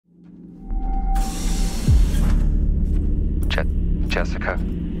Jessica.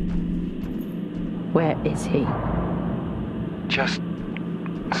 Where is he? Just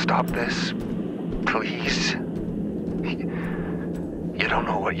stop this, please. You don't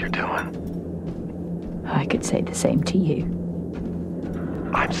know what you're doing. I could say the same to you.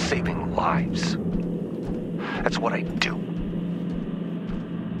 I'm saving lives. That's what I do.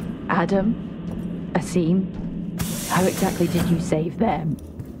 Adam? Asim? How exactly did you save them?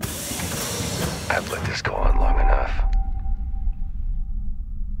 I've let this go on long enough.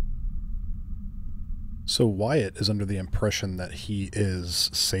 So Wyatt is under the impression that he is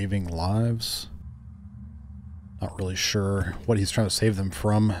saving lives. Not really sure what he's trying to save them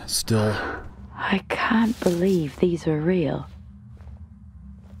from still. I can't believe these are real.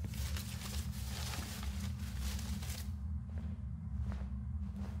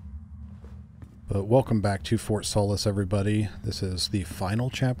 But welcome back to Fort Solis, everybody. This is the final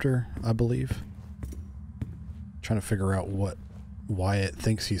chapter, I believe. Trying to figure out what Wyatt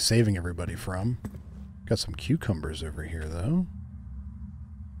thinks he's saving everybody from. Got some cucumbers over here, though.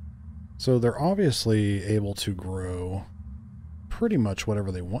 So they're obviously able to grow pretty much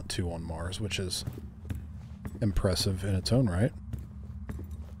whatever they want to on Mars, which is impressive in its own right.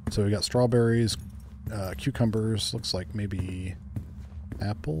 So we got strawberries, cucumbers, looks like maybe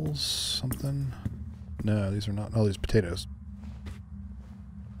apples, something. No, these are not. Oh, these potatoes.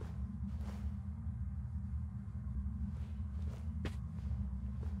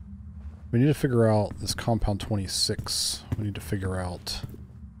 We need to figure out this compound 26. We need to figure out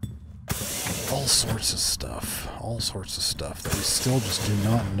all sorts of stuff. All sorts of stuff that we still just do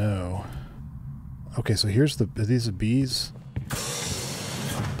not know. Okay, so here's the... Are these the bees?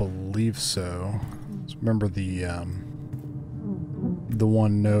 I believe so. Let's remember the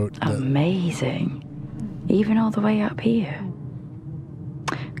one note that... Amazing. Even all the way up here.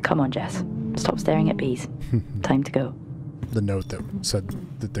 Come on, Jess. Stop staring at bees. Time to go. The note that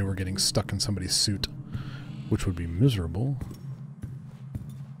said that they were getting stuck in somebody's suit, which would be miserable.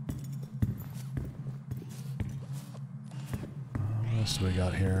 What else do we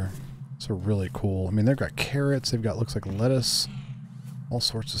got here? So really cool. I mean, they've got carrots. They've got, looks like lettuce. All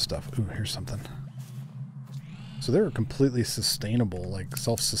sorts of stuff. Ooh, here's something. So they're completely sustainable, like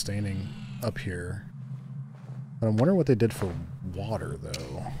self-sustaining up here. But I'm wondering what they did for water,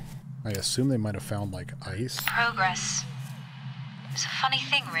 though. I assume they might have found, like, ice. Progress. It's a funny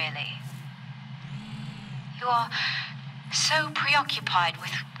thing, really. You are so preoccupied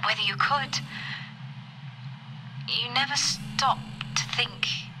with whether you could. You never stop to think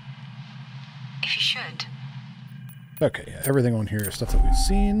if you should. Okay, yeah, everything on here is stuff that we've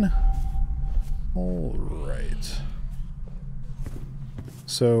seen. All right.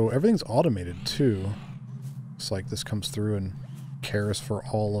 So everything's automated, too. Looks like this comes through and cares for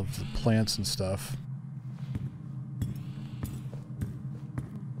all of the plants and stuff.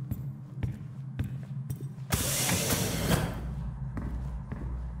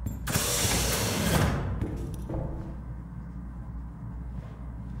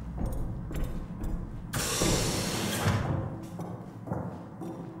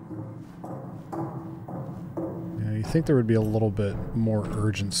 I think there would be a little bit more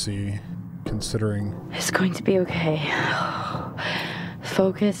urgency considering... It's going to be okay.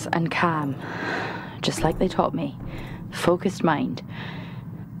 Focus and calm. Just like they taught me. Focused mind.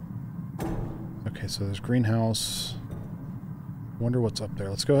 Okay, so there's greenhouse. Wonder what's up there.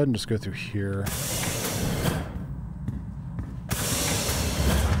 Let's go ahead and just go through here.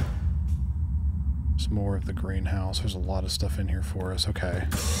 There's more of the greenhouse. There's a lot of stuff in here for us. Okay.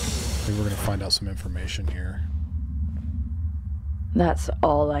 Maybe we're going to find out some information here. That's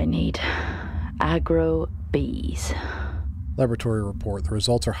all I need. Agro bees. Laboratory report. The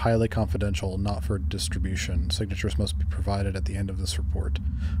results are highly confidential, not for distribution. Signatures must be provided at the end of this report.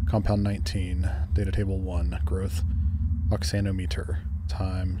 Compound 19, data table 1, growth, oxanometer,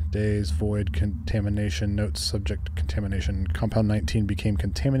 time, days, void, contamination, notes, subject, contamination. Compound 19 became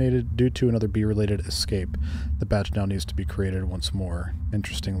contaminated due to another bee-related escape. The batch now needs to be created once more.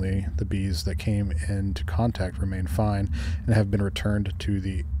 Interestingly, the bees that came into contact remain fine and have been returned to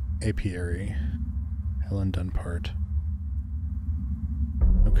the apiary. Helen Dunpart.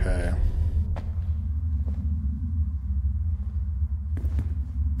 Okay.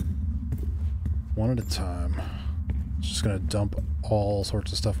 One at a time. It's just gonna dump all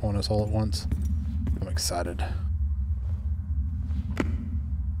sorts of stuff on us all at once. I'm excited.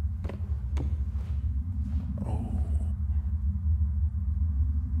 Oh.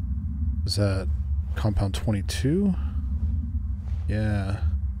 Is that compound 22? Yeah.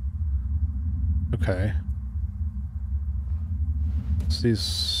 Okay. It's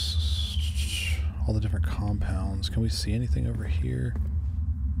these... all the different compounds. Can we see anything over here?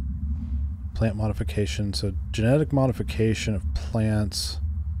 Plant modification. So genetic modification of plants.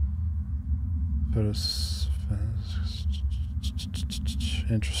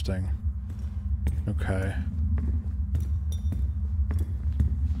 Interesting. Okay.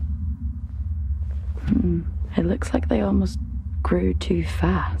 It looks like they almost grew too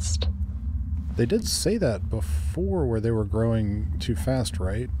fast. They did say that before, where they were growing too fast,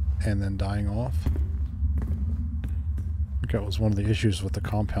 right? And then dying off. I think that was one of the issues with the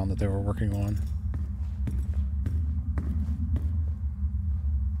compound that they were working on.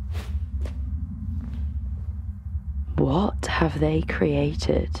 What have they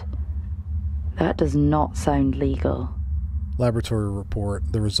created? That does not sound legal. Laboratory report.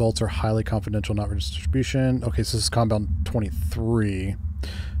 The results are highly confidential, not for distribution. Okay, so this is compound 23.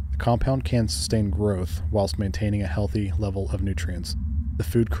 The compound can sustain growth whilst maintaining a healthy level of nutrients. The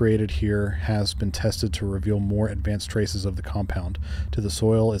food created here has been tested to reveal more advanced traces of the compound. To the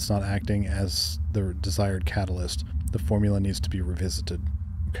soil, it's not acting as the desired catalyst. The formula needs to be revisited.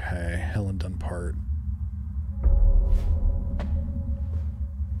 Okay, Helen Dunpart.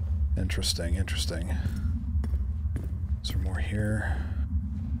 Interesting, interesting. Is there more here?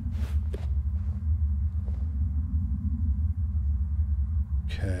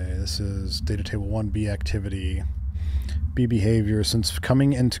 Okay, this is data table 1B activity. B behavior. Since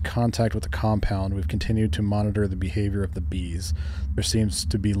coming into contact with the compound, we've continued to monitor the behavior of the bees. There seems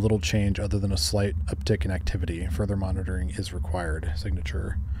to be little change other than a slight uptick in activity. Further monitoring is required.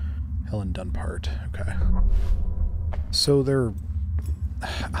 Signature, Helen Dunpart. Okay. So they're...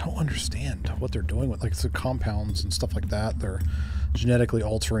 I don't understand what they're doing with, like, the compounds and stuff like that. They're genetically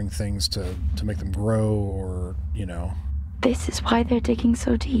altering things to make them grow, or, you know. This is why they're digging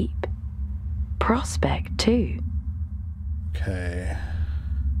so deep. Prospect, too. Okay.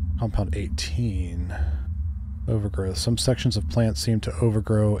 Compound 18. Overgrowth. Some sections of plants seem to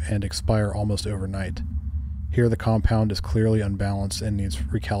overgrow and expire almost overnight. Here the compound is clearly unbalanced and needs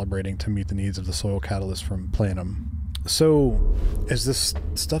recalibrating to meet the needs of the soil catalyst from Planum. So, is this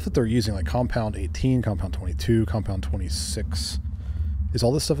stuff that they're using, like compound 18, compound 22, compound 26, is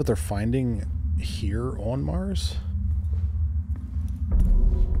all this stuff that they're finding here on Mars?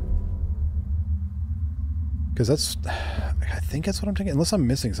 Because that's, I think that's what I'm thinking, unless I'm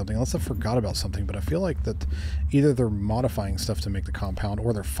missing something, unless I forgot about something, but I feel like that either they're modifying stuff to make the compound,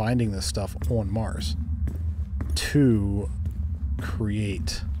 or they're finding this stuff on Mars to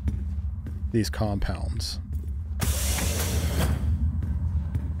create these compounds.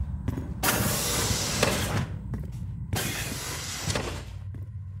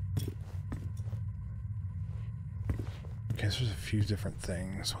 Okay, so there's a few different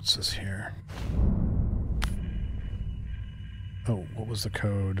things. What's this here? Oh, what was the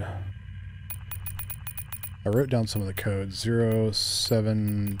code? I wrote down some of the codes.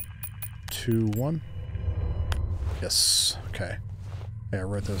 0721? Yes. Okay. Yeah, I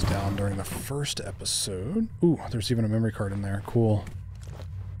wrote those down during the first episode. Ooh, there's even a memory card in there. Cool.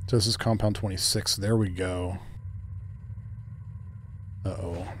 So this is compound 26. There we go.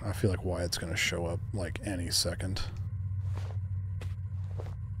 Uh-oh. I feel like Wyatt's going to show up like any second.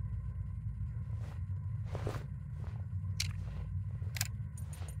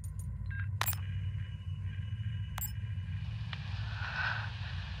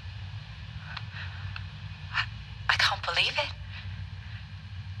 I can't believe it.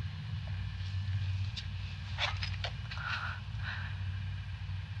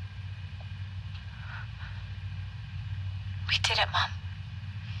 We did it, Mom.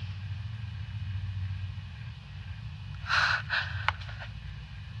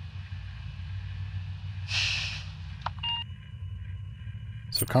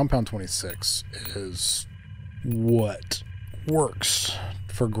 So compound 26 is what works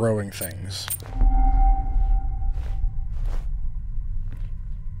for growing things.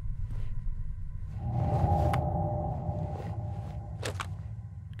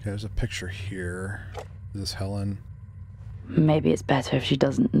 Okay, there's a picture here. Is this Helen? Maybe it's better if she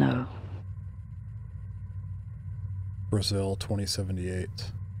doesn't know. Brazil 2078.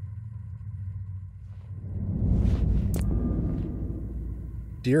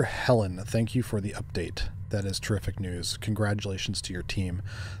 Dear Helen, thank you for the update. That is terrific news. Congratulations to your team.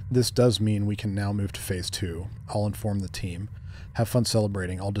 This does mean we can now move to phase 2. I'll inform the team. Have fun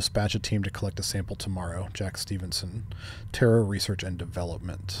celebrating. I'll dispatch a team to collect a sample tomorrow. Jack Stevenson, Terra Research and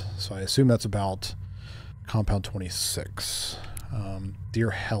Development. So I assume that's about compound 26.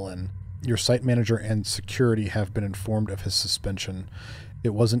 Dear Helen, your site manager and security have been informed of his suspension.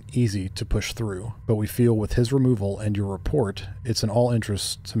 It wasn't easy to push through, but we feel with his removal and your report, it's in all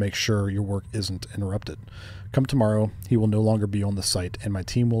interest to make sure your work isn't interrupted. Come tomorrow, he will no longer be on the site, and my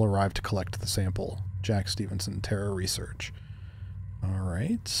team will arrive to collect the sample. Jack Stevenson, Terra Research. All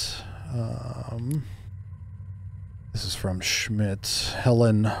right. This is from Schmidt.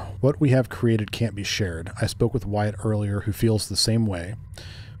 Helen, what we have created can't be shared. I spoke with Wyatt earlier, who feels the same way.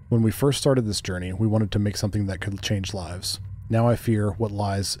 When we first started this journey, we wanted to make something that could change lives. Now I fear what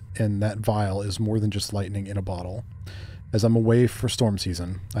lies in that vial is more than just lightning in a bottle. As I'm away for storm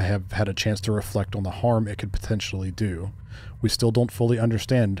season, I have had a chance to reflect on the harm it could potentially do. We still don't fully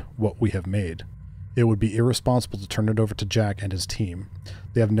understand what we have made. It would be irresponsible to turn it over to Jack and his team.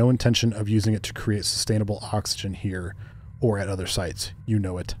 They have no intention of using it to create sustainable oxygen here or at other sites. You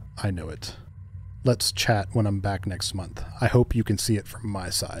know it. I know it. Let's chat when I'm back next month. I hope you can see it from my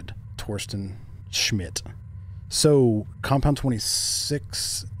side. Torsten Schmidt. So, Compound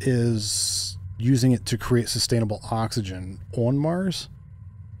 26 is using it to create sustainable oxygen on Mars?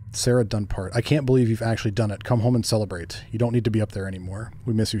 Sarah Dunpart. I can't believe you've actually done it. Come home and celebrate. You don't need to be up there anymore.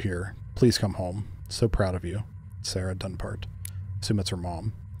 We miss you here. Please come home. So proud of you. Sarah Dunpart. Assume it's her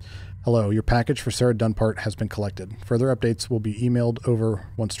mom. Hello, your package for Sarah Dunpart has been collected. Further updates will be emailed over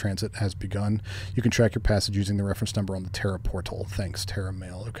once transit has begun. You can track your passage using the reference number on the Terra portal. Thanks, Terra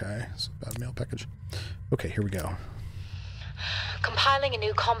Mail. Okay, so bad mail package. Okay, here we go. Compiling a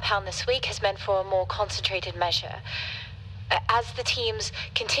new compound this week has meant for a more concentrated measure. As the teams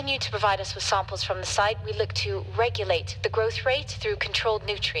continue to provide us with samples from the site, we look to regulate the growth rate through controlled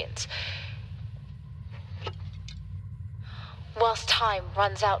nutrients. Whilst time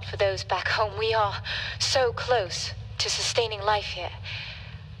runs out for those back home, we are so close to sustaining life here.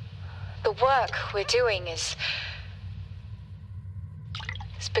 The work we're doing is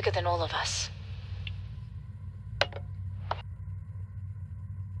bigger than all of us.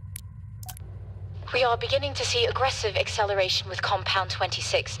 We are beginning to see aggressive acceleration with Compound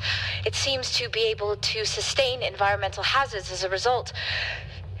 26. It seems to be able to sustain environmental hazards as a result.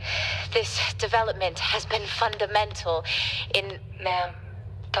 This development has been fundamental in... Ma'am,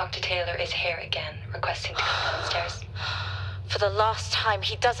 Dr. Taylor is here again, requesting to come downstairs. For the last time,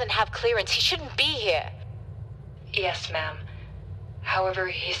 he doesn't have clearance. He shouldn't be here. Yes, ma'am. However,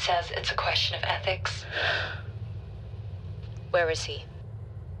 he says it's a question of ethics. Where is he?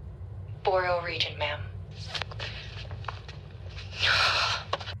 Boreal region, ma'am.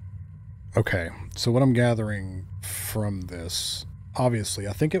 Okay, so what I'm gathering from this, obviously,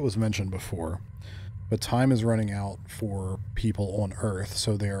 I think it was mentioned before, but time is running out for people on Earth,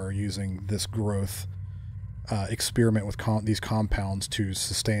 so they are using this growth experiment with these compounds to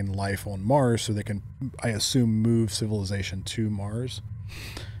sustain life on Mars so they can, I assume, move civilization to Mars.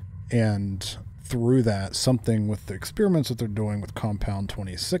 And through that, something with the experiments that they're doing with Compound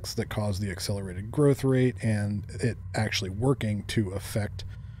 26 that caused the accelerated growth rate and it actually working to affect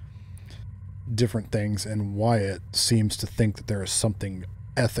different things, and Wyatt seems to think that there is something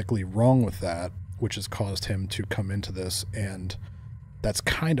ethically wrong with that, which has caused him to come into this, and that's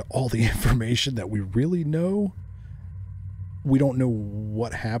kind of all the information that we really know. We don't know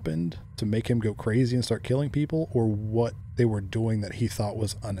what happened to make him go crazy and start killing people, or what they were doing that he thought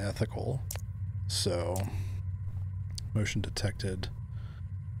was unethical. So, motion detected.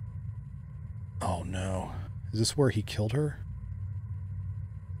 Oh no. Is this where he killed her?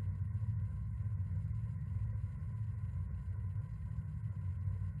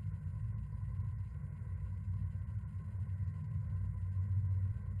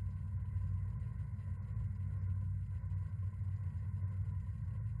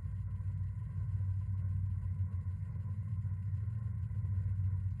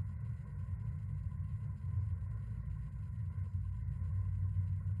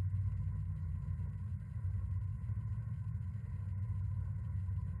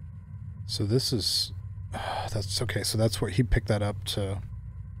 So this is, that's okay. So that's where he picked that up to,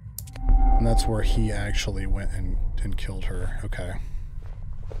 and that's where he actually went and killed her. Okay.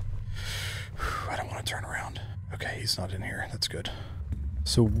 I don't want to turn around. Okay, he's not in here. That's good.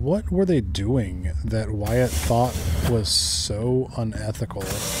 So what were they doing that Wyatt thought was so unethical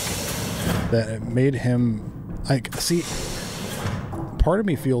that it made him, like, see, part of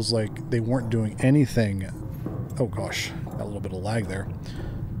me feels like they weren't doing anything. Oh gosh, got a little bit of lag there.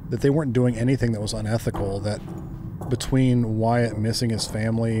 That they weren't doing anything that was unethical, that between Wyatt missing his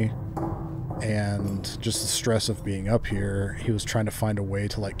family and just the stress of being up here, he was trying to find a way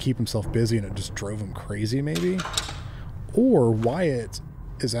to like keep himself busy, and it just drove him crazy maybe. Or Wyatt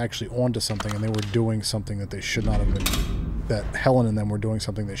is actually onto something and they were doing something that they should not have been, that Helen and them were doing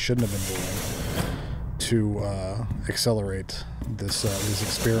something they shouldn't have been doing to accelerate this these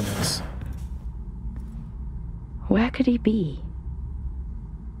experiments. Where could he be?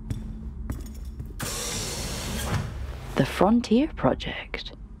 The Frontier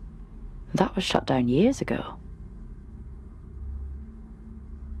Project. That was shut down years ago.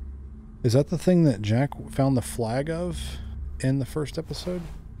 Is that the thing that Jack found the flag of in the first episode?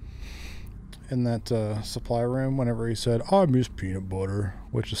 In that supply room, whenever he said, "I miss peanut butter,"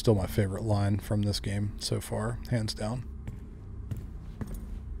 which is still my favorite line from this game so far, hands down.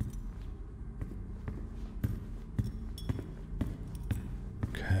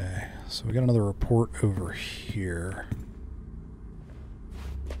 Okay, so we got another report over here.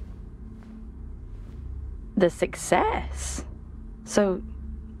 The success? So,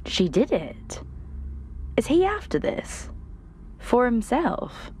 she did it. Is he after this? For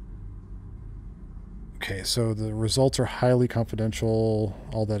himself? Okay, so the results are highly confidential,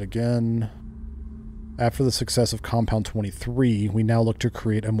 all that again. After the success of Compound 23, we now look to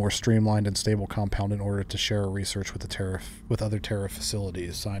create a more streamlined and stable compound in order to share our research with other Terra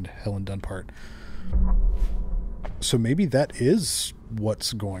facilities. Signed, Helen Dunpart. So maybe that is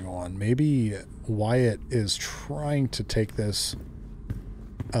what's going on. Maybe Wyatt is trying to take this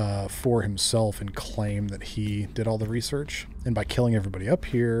for himself and claim that he did all the research. And by killing everybody up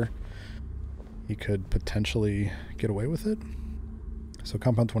here, he could potentially get away with it. So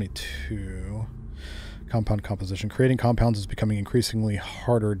Compound 22, compound composition. Creating compounds is becoming increasingly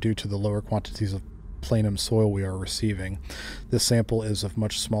harder due to the lower quantities of planum soil we are receiving. This sample is of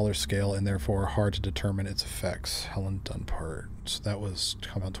much smaller scale and therefore hard to determine its effects. Helen Dunpart. So that was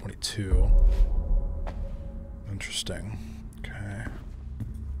Compound 22. Interesting. Okay.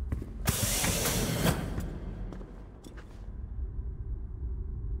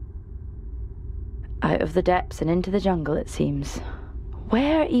 Out of the depths and into the jungle, it seems.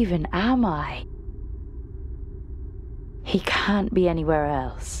 Where even am I? He can't be anywhere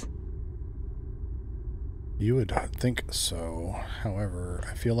else. You would think so. However,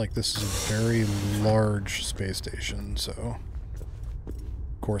 I feel like this is a very large space station, so...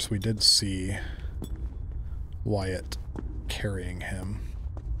 Of course, we did see Wyatt carrying him.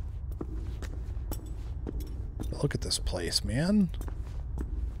 But look at this place, man.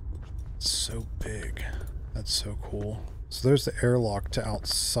 It's so big. That's so cool. So there's the airlock to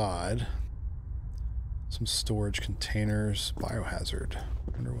outside. Some storage containers. Biohazard.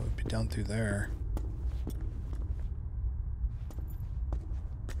 I wonder what would be down through there.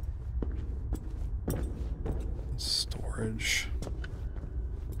 Storage.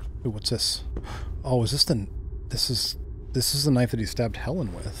 Ooh, what's this? Oh, is this the... This is the knife that he stabbed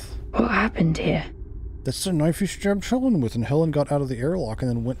Helen with. What happened here? That's the knife he stabbed Helen with, and Helen got out of the airlock and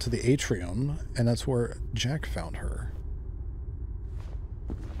then went to the atrium, and that's where Jack found her.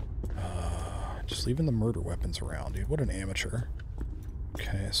 Just leaving the murder weapons around, dude. What an amateur.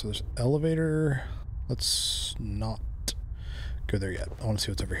 Okay, so there's elevator. Let's not go there yet. I want to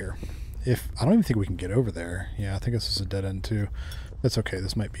see what's over here. I don't even think we can get over there. Yeah, I think this is a dead end too. That's okay.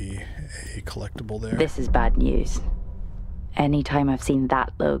 This might be a collectible there. This is bad news. Anytime I've seen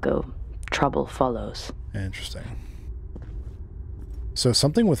that logo, trouble follows. Interesting. So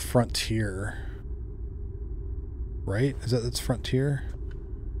something with Frontier, right? That's Frontier?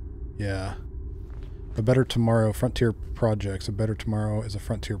 Yeah. A Better Tomorrow, Frontier Projects. A Better Tomorrow is a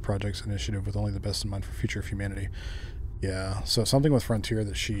Frontier Projects initiative with only the best in mind for future of humanity. Yeah, so something with Frontier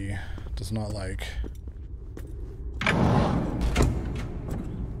that she does not like.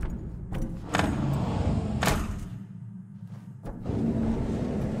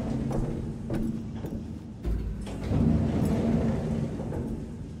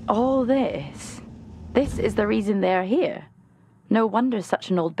 All this? This is the reason they're here. No wonder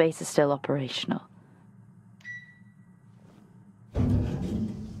such an old base is still operational.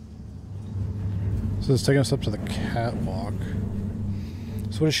 So it's taking us up to the catwalk.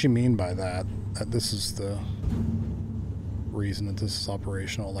 So what does she mean by that? That this is the reason that this is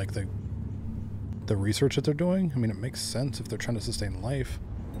operational, like the research that they're doing? I mean, it makes sense if they're trying to sustain life.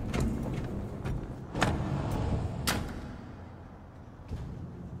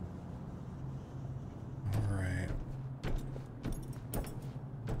 Alright.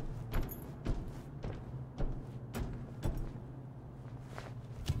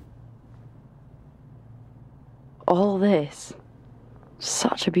 All this.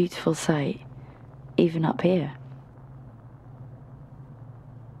 Such a beautiful sight, even up here.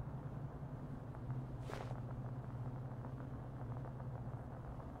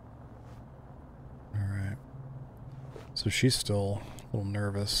 Alright. So she's still a little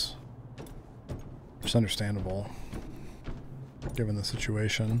nervous. Which is understandable, given the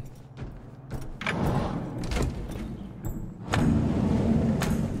situation.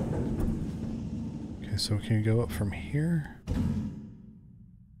 so can you go up from here?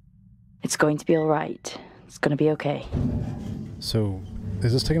 It's going to be all right. It's going to be okay. So,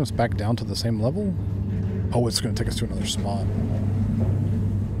 is this taking us back down to the same level? Oh, it's going to take us to another spot.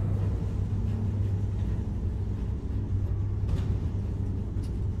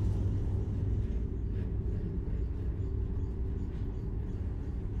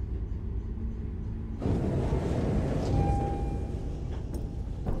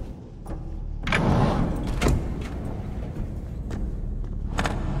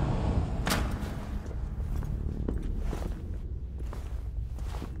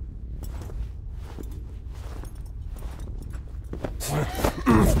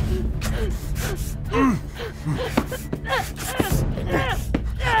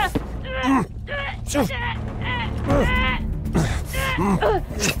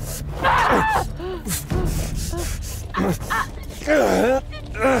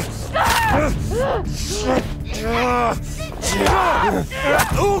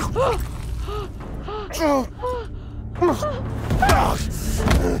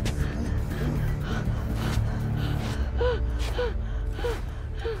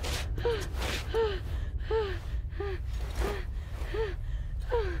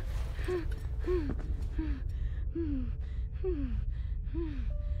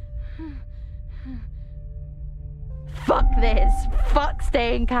 Fuck this. Fuck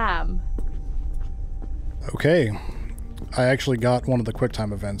staying calm. Okay. I actually got one of the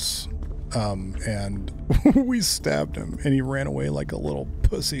QuickTime events, and we stabbed him, and he ran away like a little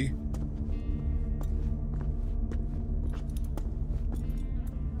pussy.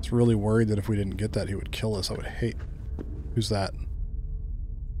 I was really worried that if we didn't get that, he would kill us. I would hate... Who's that?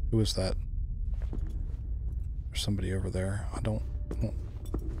 Who is that? There's somebody over there. I don't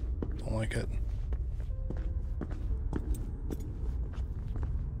like it.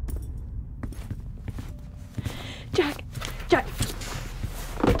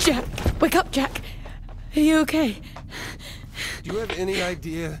 Jack, wake up, Jack. Are you okay? Do you have any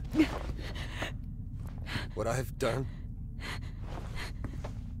idea what I've done?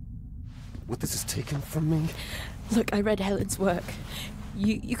 What this has taken from me? Look, I read Helen's work.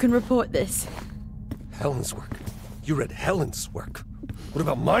 You can report this. Helen's work? You read Helen's work? What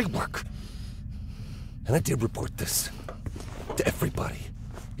about my work? And I did report this to everybody.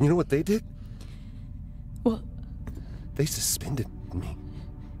 And you know what they did? What? They suspended me.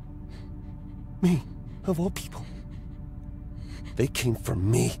 Me, of all people. They came for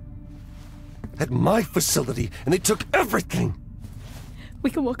me. At my facility, and they took everything. We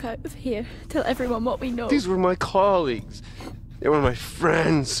can walk out of here, tell everyone what we know. These were my colleagues. They were my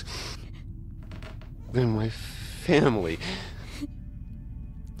friends. They're my family.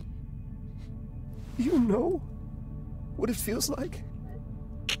 You know what it feels like?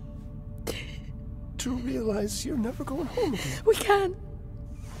 To realize you're never going home again. We can.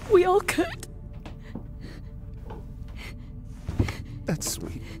 We all could. That's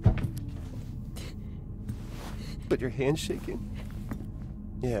sweet. But your hand's shaking?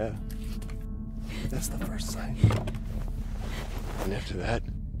 Yeah. That's the first sign. And after that,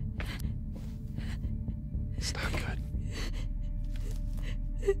 it's not good.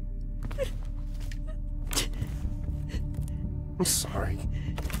 I'm sorry.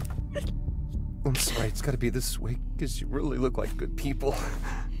 I'm sorry it's gotta be this way, because you really look like good people.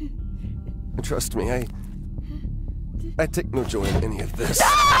 And trust me, I take no joy in any of this.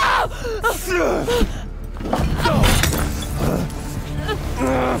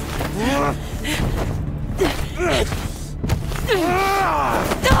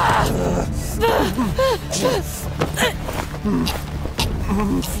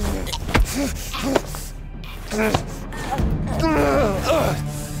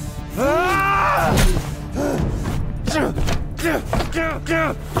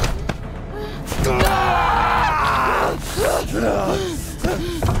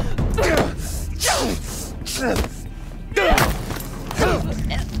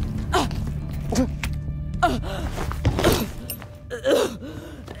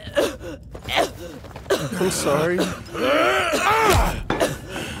 I'm sorry.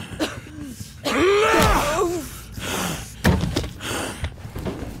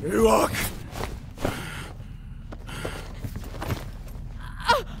 You walk.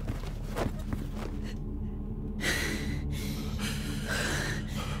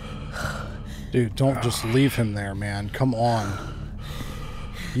 Dude, don't just leave him there, man. Come on.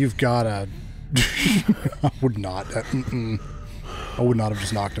 You've gotta... I would not. I would not have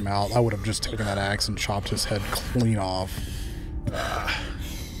just knocked him out. I would have just taken that axe and chopped his head clean off.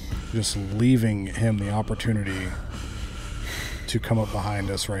 Just leaving him the opportunity to come up behind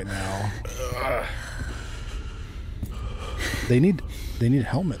us right now. They need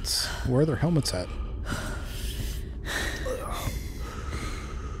helmets. Where are their helmets at?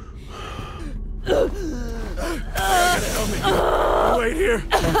 Help me. Wait here.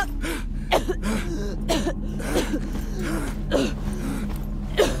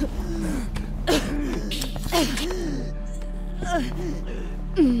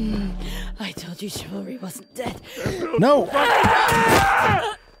 I told you chivalry wasn't dead. No!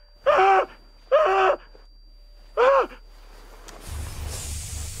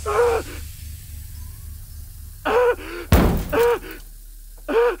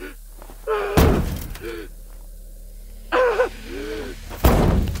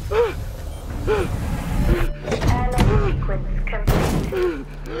 Sequence complete.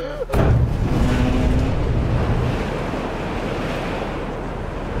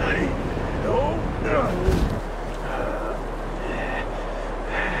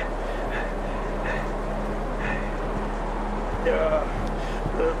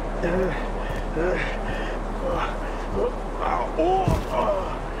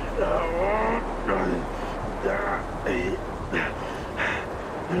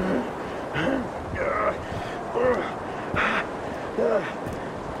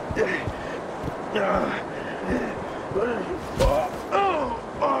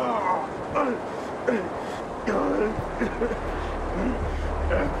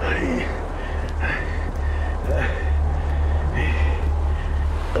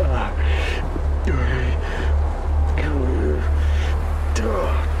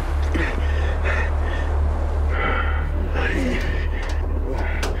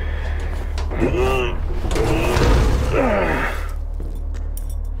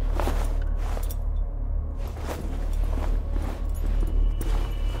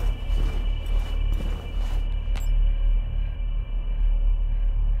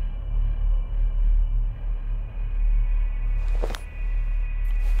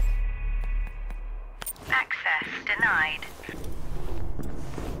 Access denied.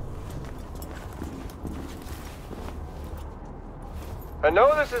 I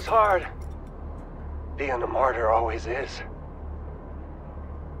know this is hard. Being a martyr always is.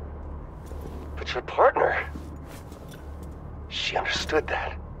 But your partner, she understood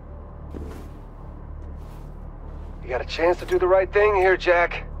that. You got a chance to do the right thing here,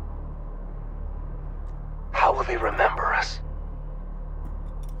 Jack. How will they remember us?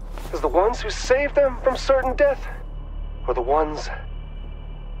 As the ones who saved them from certain death? Or the ones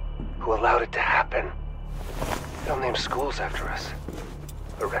who allowed it to happen? They'll name schools after us.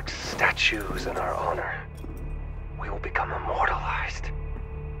 Erect statues in our honor. We will become immortalized.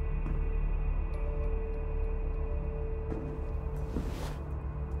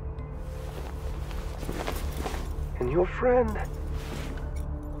 And your friend...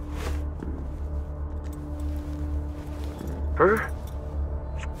 her?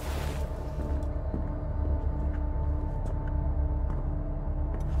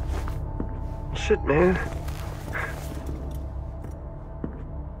 Shit, man.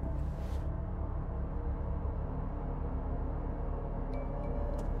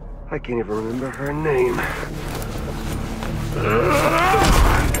 I can't even remember her name.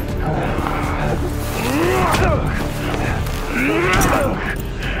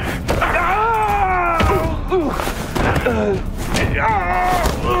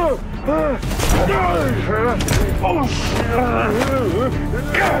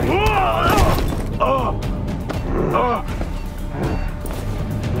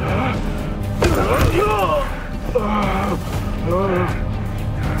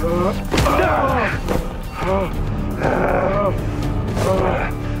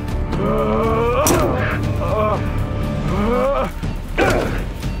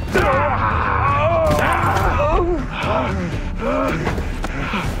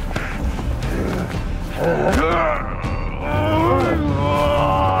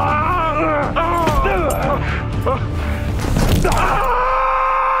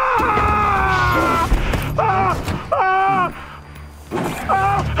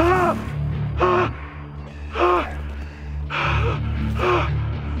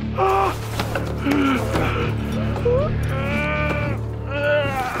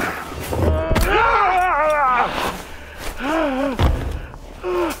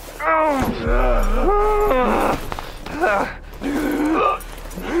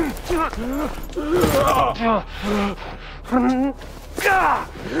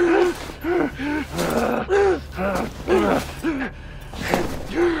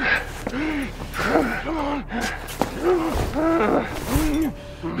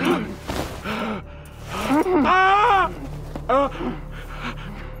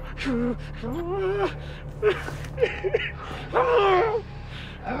 God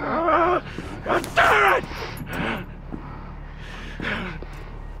damn it!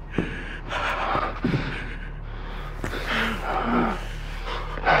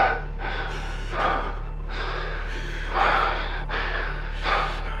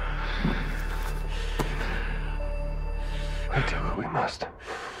 We do what we must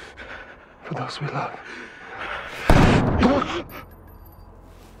for those we love.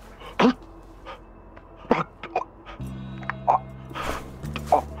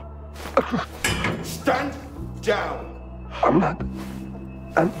 Stand down! I'm not.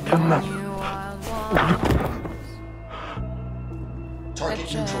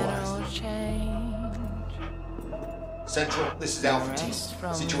 Target neutralized. Central, this is Alpha Team.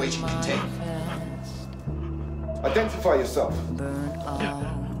 Situation contained. Identify yourself.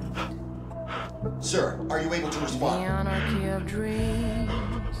 Sir, are you able to respond?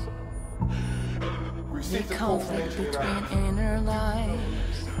 Receive the call from Engineer Alpha. Inner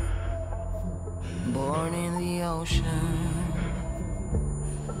lives, born in the ocean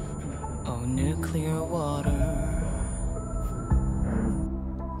of nuclear water.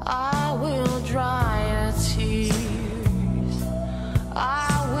 I will dry your tears,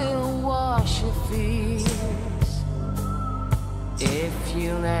 I will wash your fears, if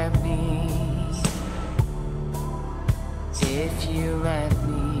you let me, if you let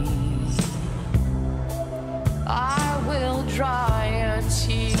me. I will dry your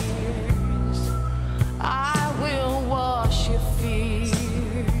tears, I will wash your fears,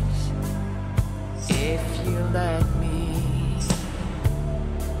 if you let me,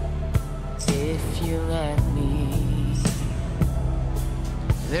 if you let me.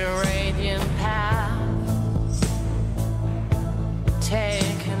 The radiant path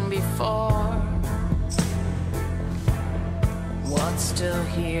taken before, what's still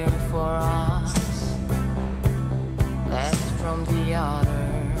here for us, left from the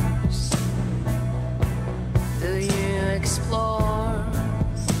others? Do you explore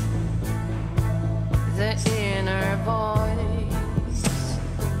the inner voice,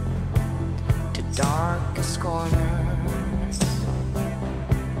 the darkest corners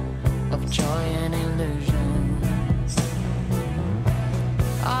of joy and illusion?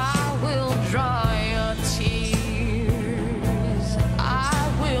 I will dry your tears,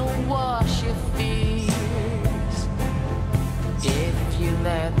 I will wash your fears, if you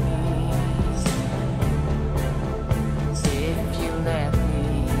let me, if you let me.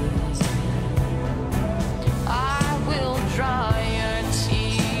 I will dry your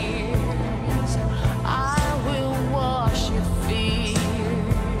tears, I will wash your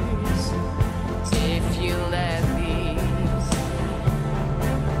fears, if you let me,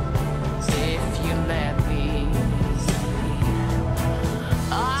 if you let me.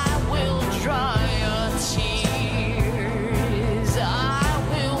 I will dry your tears, I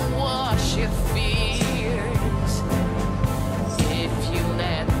will wash your fears, if you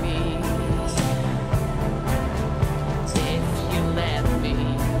let me, if you let me,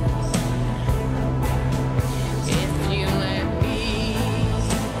 if you let me,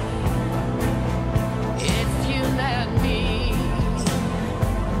 if you let me,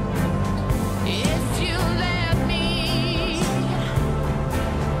 if you let me,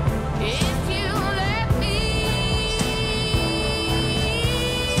 if you let me.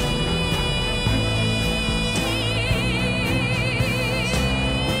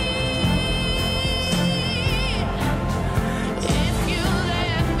 If you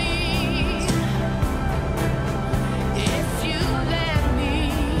let me, if you let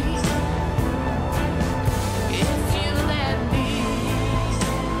me, if you let me,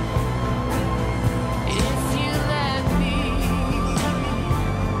 if you let me,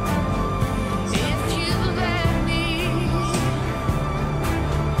 if you let me,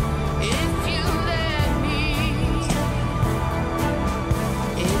 if you let me,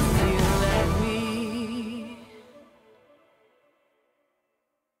 if you let me.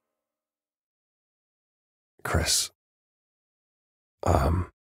 Chris,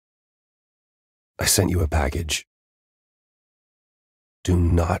 I sent you a package. Do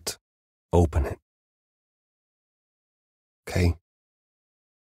not open it. Okay?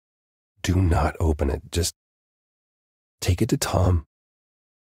 Do not open it. Just take it to Tom.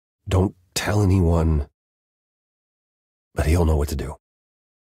 Don't tell anyone, but he'll know what to do.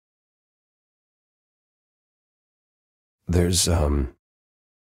 There's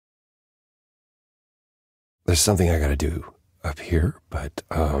something I gotta do up here, but,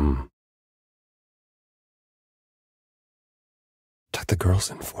 tuck the girls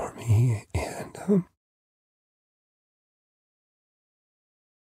in for me, and,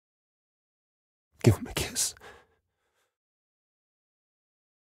 give them a kiss.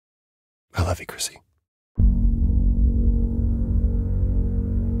 love you, Chrissy.